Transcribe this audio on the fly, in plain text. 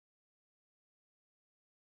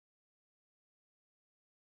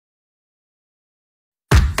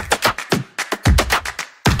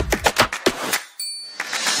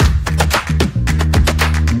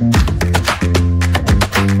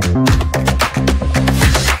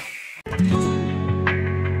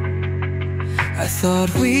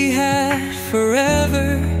thought we had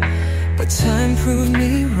forever, but time proved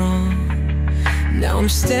me wrong. Now I'm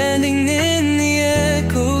standing in the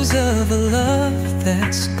echoes of a love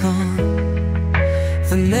that's gone.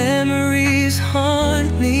 The memories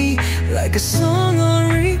haunt me like a song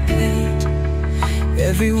on repeat.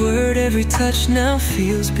 Every word, every touch now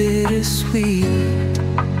feels bittersweet.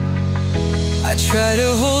 I try to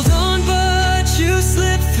hold on, but you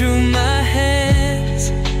slip through my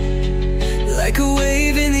hands, like a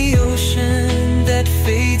wave in the ocean that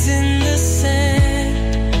fades in the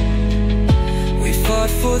sand. We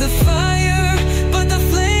fought for the fire, but the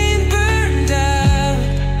flame burned out.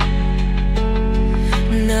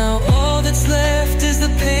 Now all that's left is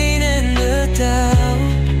the pain and the doubt.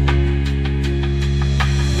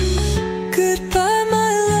 Goodbye,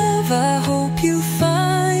 my love, I hope you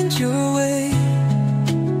find your way.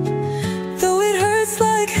 Though it hurts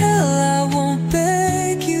like hell, I won't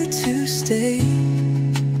beg you to stay.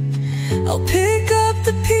 I'll pick up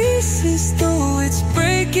the pieces, though it's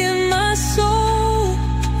breaking my soul.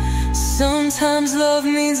 Sometimes love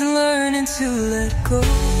means learning to let go.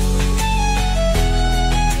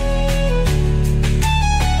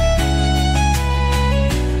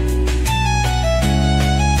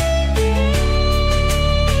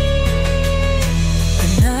 The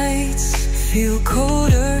nights feel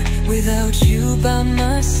colder without you by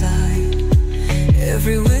my side.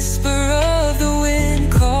 Every whisper of the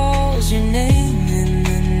wind calls your name in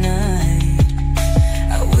the night.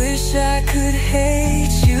 I wish I could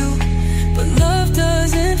hate you, but love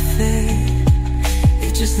doesn't fade.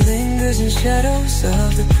 It just lingers in shadows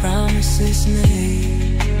of the promises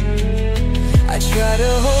made. I try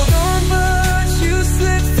to hold on, but you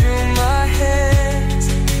slip through my hands,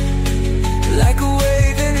 like a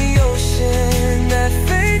wave in the ocean that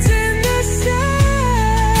fades in the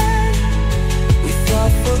sand. We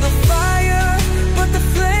fought for the fire, but the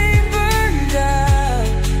flame burned out.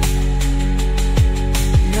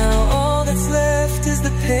 Now all that's left is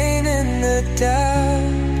the pain and the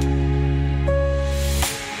doubt.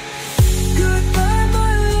 Goodbye,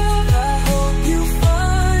 my love, I hope you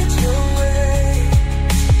find your way.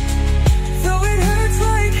 Though it hurts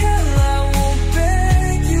like hell, I won't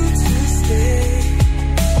beg you to stay.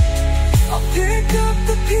 I'll pick up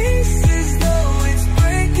the pieces, though it's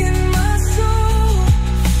breaking my soul.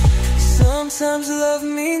 Sometimes love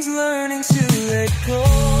means learning to let go.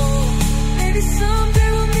 Maybe someday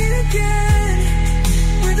we'll meet again,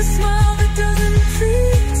 with a smile that doesn't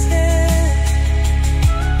pretend.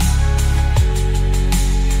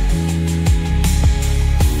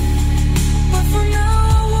 But for now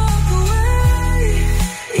I'll walk away,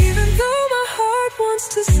 even though my heart wants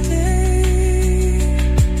to stay.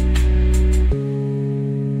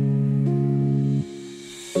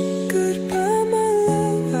 Goodbye, my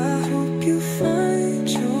love, I hope you find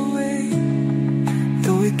your way.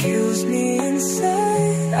 Though it kills me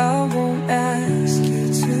inside, I won't ask you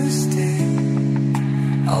to stay.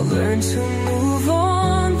 I'll learn to move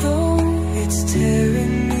on, though it's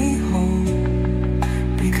tearing me home.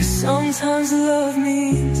 Because sometimes love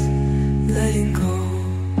means letting go.